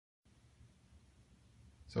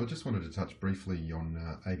So I just wanted to touch briefly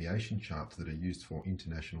on aviation charts that are used for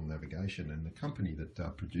international navigation, and the company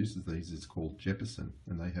that produces these is called Jeppesen,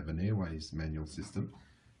 and they have an airways manual system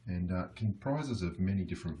and comprises of many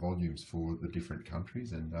different volumes for the different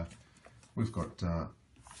countries, and we've got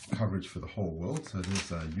coverage for the whole world. So there's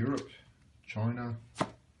Europe, China,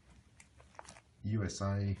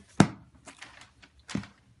 USA, okay,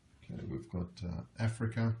 we've got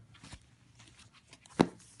Africa,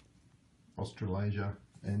 Australasia,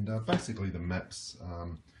 and basically the maps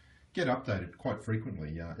get updated quite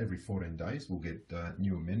frequently. Every 14 days we'll get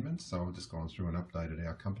new amendments, so I've just gone through and updated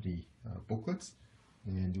our company booklets,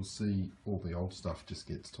 and you'll see all the old stuff just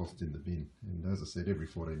gets tossed in the bin. And as I said, every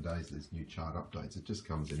 14 days there's new chart updates. It just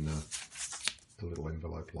comes in a little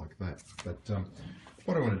envelope like that. But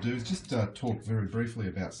what I want to do is just talk very briefly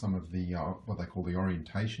about some of the what they call the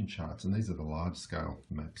orientation charts, and these are the large scale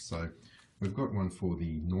maps. So we've got one for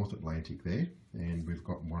the North Atlantic there, and we've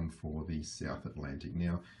got one for the South Atlantic.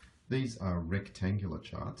 Now, these are rectangular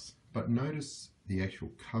charts, but notice the actual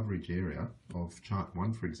coverage area of chart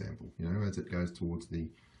 1, for example. You know, as it goes towards the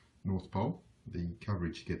North Pole, the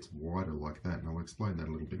coverage gets wider like that, and I'll explain that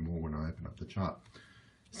a little bit more when I open up the chart.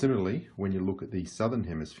 Similarly, when you look at the Southern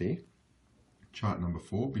Hemisphere, chart number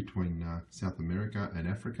 4 between South America and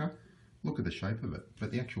Africa, look at the shape of it,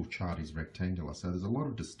 but the actual chart is rectangular, so there's a lot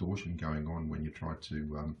of distortion going on when you try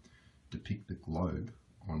to depict the globe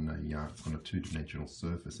on a two-dimensional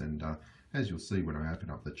surface. And as you'll see when I open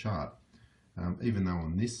up the chart, even though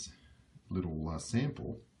on this little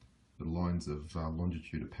sample the lines of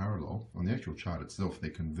longitude are parallel, on the actual chart itself they're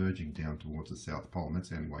converging down towards the South Pole, and that's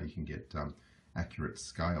the only way you can get accurate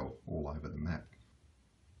scale all over the map.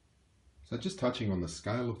 So just touching on the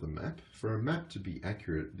scale of the map, for a map to be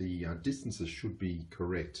accurate, the distances should be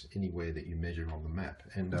correct anywhere that you measure on the map.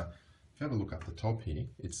 And if you have a look up the top here,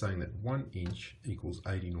 it's saying that 1 inch equals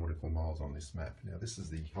 80 nautical miles on this map. Now this is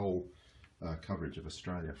the whole coverage of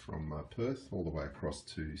Australia from Perth all the way across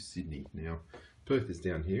to Sydney. Now Perth is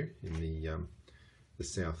down here in the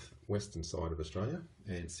southwestern side of Australia,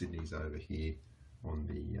 and Sydney's over here on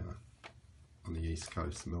the east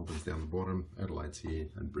coast. Melbourne's down the bottom, Adelaide's here,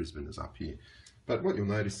 and Brisbane is up here. But what you'll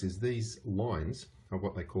notice is these lines are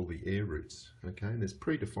what they call the air routes. Okay, and there's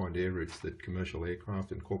predefined air routes that commercial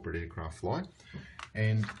aircraft and corporate aircraft fly,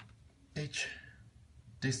 and each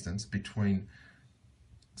distance between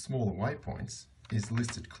smaller waypoints is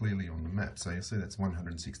listed clearly on the map. So you'll see that's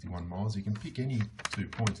 161 miles. You can pick any 2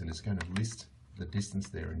 points and it's going to list the distance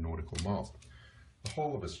there in nautical miles. The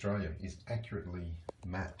whole of Australia is accurately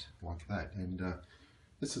mapped like that, and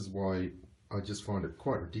this is why I just find it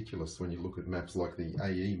quite ridiculous when you look at maps like the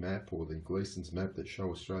AE map or the Gleason's map that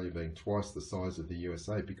show Australia being twice the size of the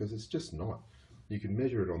USA, because it's just not. You can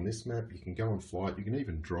measure it on this map, you can go on flight, you can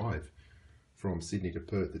even drive from Sydney to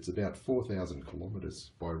Perth. It's about 4,000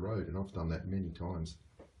 kilometres by road, and I've done that many times.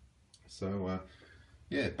 So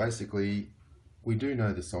yeah, basically we do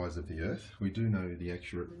know the size of the Earth, we do know the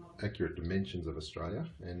accurate dimensions of Australia,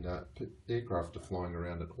 and aircraft are flying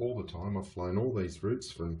around it all the time. I've flown all these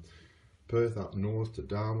routes from Perth up north to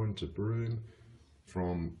Darwin to Broome,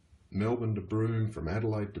 from Melbourne to Broome, from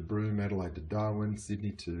Adelaide to Broome, Adelaide to Darwin,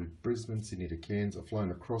 Sydney to Brisbane, Sydney to Cairns. I've flown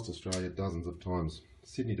across Australia dozens of times.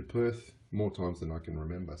 Sydney to Perth, more times than I can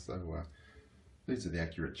remember. So these are the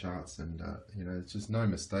accurate charts, and you know, it's just no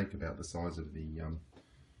mistake about the size of the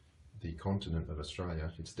continent of Australia.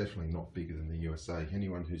 It's definitely not bigger than the USA.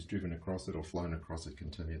 Anyone who's driven across it or flown across it can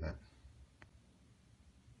tell you that.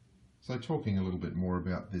 So talking a little bit more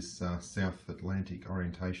about this South Atlantic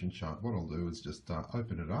orientation chart, what I'll do is just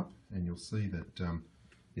open it up, and you'll see that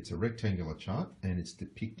it's a rectangular chart and it's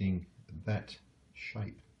depicting that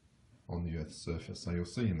shape on the Earth's surface. So you'll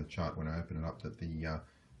see in the chart when I open it up that the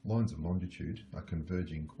lines of longitude are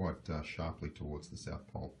converging quite sharply towards the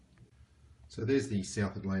South Pole. So there's the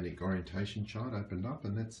South Atlantic orientation chart opened up,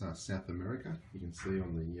 and that's South America. You can see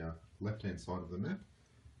on the left-hand side of the map.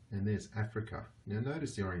 And there's Africa. Now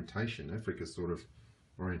notice the orientation. Africa's sort of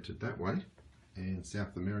oriented that way, and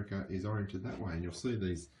South America is oriented that way. And you'll see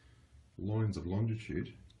these lines of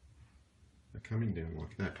longitude are coming down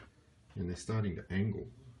like that, and they're starting to angle.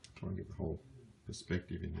 Try and get the whole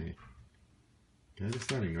perspective in there. Okay, they're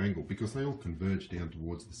starting to angle because they all converge down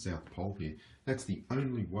towards the South Pole here. That's the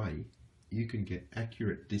only way you can get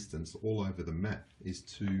accurate distance all over the map, is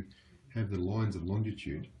to have the lines of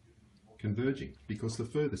longitude converging, because the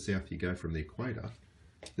further south you go from the equator,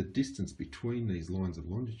 the distance between these lines of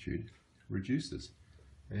longitude reduces.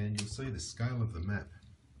 And you'll see the scale of the map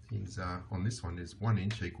is on this one is 1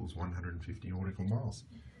 inch equals 150 nautical miles.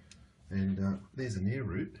 And there's an air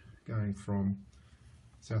route going from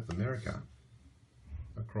South America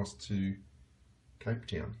across to Cape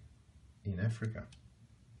Town in Africa.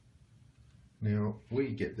 Now,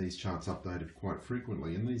 we get these charts updated quite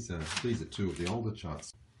frequently, and these are two of the older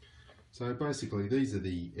charts. So basically, these are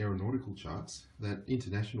the aeronautical charts that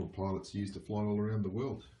international pilots use to fly all around the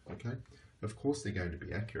world. Okay, of course they're going to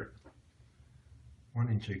be accurate. 1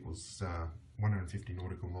 inch equals 150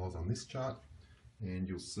 nautical miles on this chart, and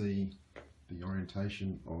you'll see the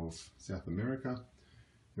orientation of South America,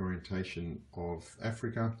 the orientation of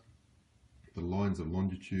Africa, the lines of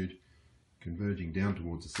longitude converging down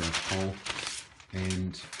towards the South Pole,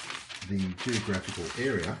 and the geographical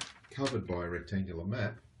area covered by a rectangular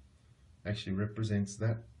map actually represents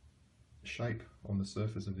that shape on the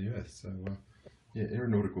surface of the Earth. So yeah,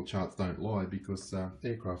 aeronautical charts don't lie, because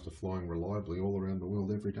aircraft are flying reliably all around the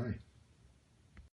world every day.